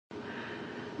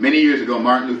Many years ago,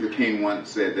 Martin Luther King once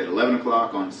said that 11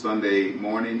 o'clock on Sunday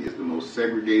morning is the most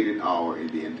segregated hour in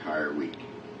the entire week.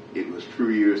 It was true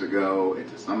years ago, and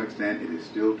to some extent it is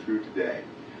still true today.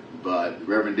 But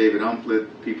Reverend David Umphlett,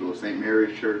 the people of St.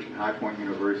 Mary's Church and High Point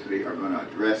University are going to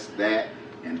address that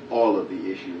and all of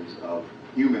the issues of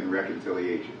human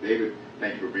reconciliation. David,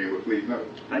 thank you for being with Please Note.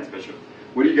 Thanks, Bishop.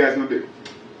 What are you guys going to do?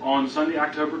 On Sunday,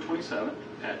 October 27th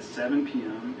at 7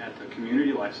 p.m. at the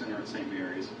Community Life Center at St.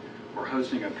 Mary's, we're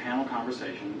hosting a panel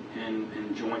conversation in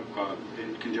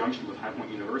conjunction with High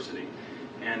Point University.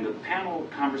 And the panel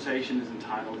conversation is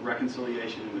entitled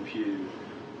Reconciliation in the Pew,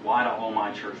 Why Do All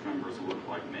My Church Members Look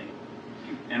Like Me?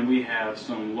 And we have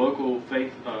some local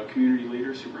faith community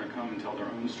leaders who are going to come and tell their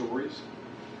own stories.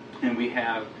 And we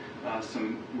have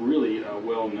some really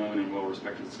well-known and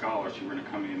well-respected scholars who are going to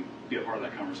come in and be a part of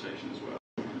that conversation as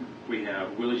well. We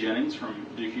have Willie Jennings from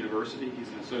Duke University. He's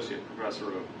an associate professor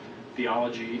of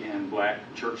theology and black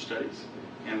church studies.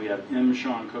 And we have M.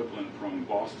 Sean Copeland from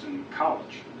Boston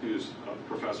College, who's a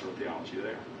professor of theology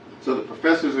there. So the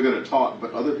professors are going to talk,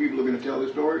 but other people are going to tell their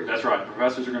stories? That's right.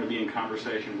 Professors are going to be in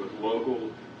conversation with local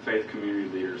faith community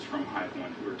leaders from High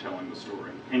Point who are telling the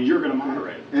story. And you're going to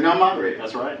moderate it. And I'm moderating.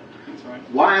 That's right. That's right.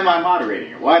 Why am I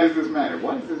moderating it? Why does this matter?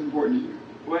 Why is this important to you?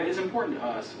 Well, it's important to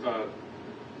us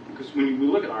because when we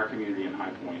look at our community in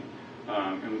High Point,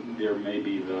 and there may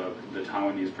be the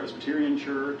Taiwanese Presbyterian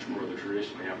Church, or the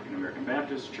traditionally African American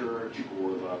Baptist Church,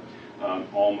 or the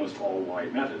almost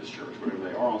all-white Methodist Church, whatever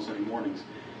they are on Sunday mornings.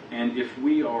 And if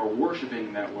we are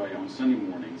worshiping that way on Sunday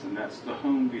mornings, and that's the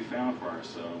home we found for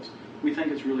ourselves, we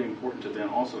think it's really important to then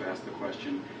also ask the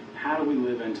question, how do we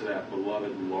live into that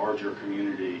beloved larger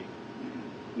community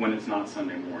when it's not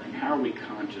Sunday morning? How are we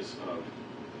conscious of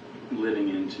living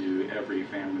into every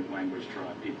family, language,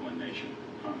 tribe, people, and nation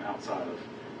outside of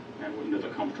into the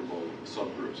comfortable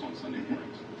subgroups on Sunday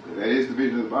mornings? That is the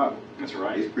vision of the Bible. That's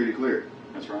right. It's pretty clear.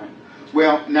 That's right.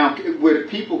 Well, now, would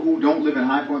people who don't live in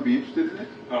High Point be interested in this?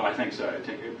 Oh, I think so. I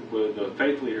think the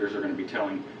faith leaders are going to be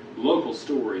telling local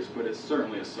stories, but it's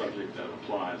certainly a subject that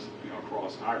applies,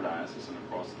 across our diocese and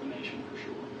across the nation for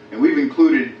sure. And we've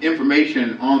included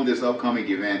information on this upcoming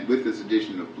event with this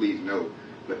edition of Please Note.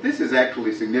 But this is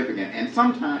actually significant, and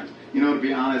sometimes, to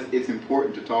be honest, it's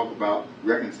important to talk about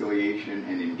reconciliation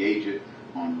and engage it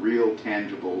on real,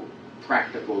 tangible,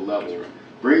 practical levels.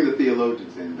 Right. Bring the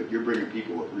theologians in, but you're bringing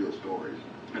people with real stories.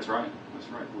 That's right. That's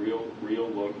right. Real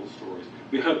local stories.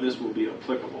 We hope this will be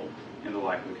applicable in the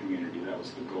life of the community. That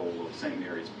was the goal of St.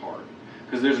 Mary's Park.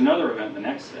 Because there's another event the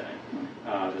next day.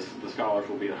 The scholars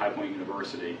will be at High Point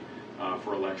University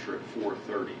for a lecture at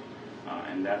 4:30.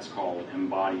 And that's called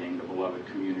Embodying the Beloved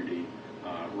Community,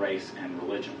 Race and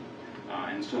Religion.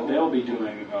 And so they'll be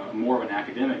doing more of an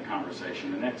academic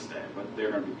conversation the next day, but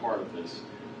they're going to be part of this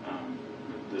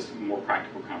more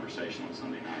practical conversation on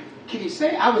Sunday night. Can you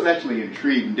say, I was actually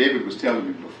intrigued, and David was telling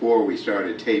me before we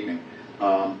started taping,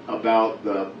 about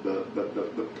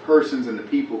the persons and the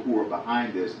people who are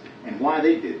behind this and why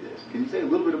they did this. Can you say a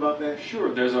little bit about that?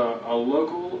 Sure. There's a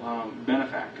local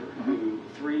benefactor who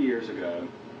 3 years ago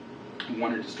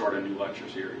wanted to start a new lecture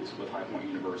series with High Point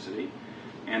University,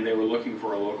 and they were looking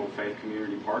for a local faith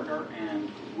community partner, and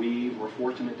we were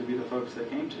fortunate to be the folks they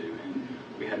came to. And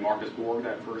we had Marcus Borg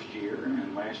that first year,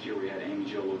 and last year we had Amy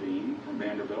Jill Levine from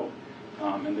Vanderbilt,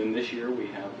 and then this year we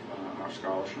have our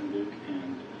scholars from Duke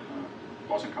and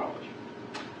Boston College.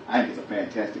 I think it's a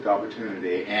fantastic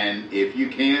opportunity, and if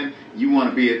you want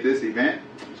to be at this event,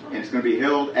 and it's going to be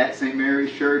held at St.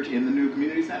 Mary's Church in the new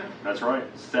community center? That's right,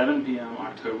 7 p.m.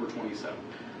 October 27th.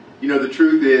 The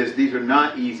truth is, these are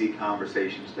not easy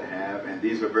conversations to have, and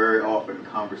these are very often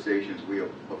conversations we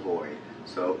avoid.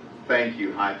 So thank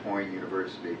you, High Point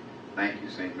University. Thank you,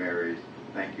 St. Mary's.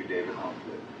 Thank you, David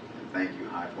Umphlett. And thank you,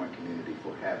 High Point community,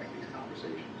 for having these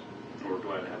conversations. We're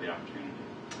glad to have the opportunity.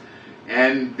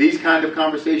 And these kind of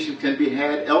conversations can be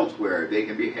had elsewhere. They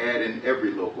can be had in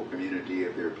every local community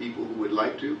if there are people who would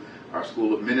like to. Our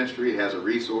School of Ministry has a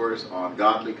resource on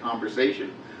godly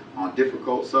conversation on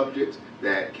difficult subjects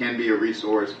that can be a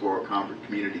resource for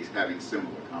communities having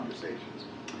similar conversations.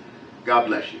 God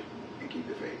bless you, and keep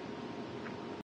the faith.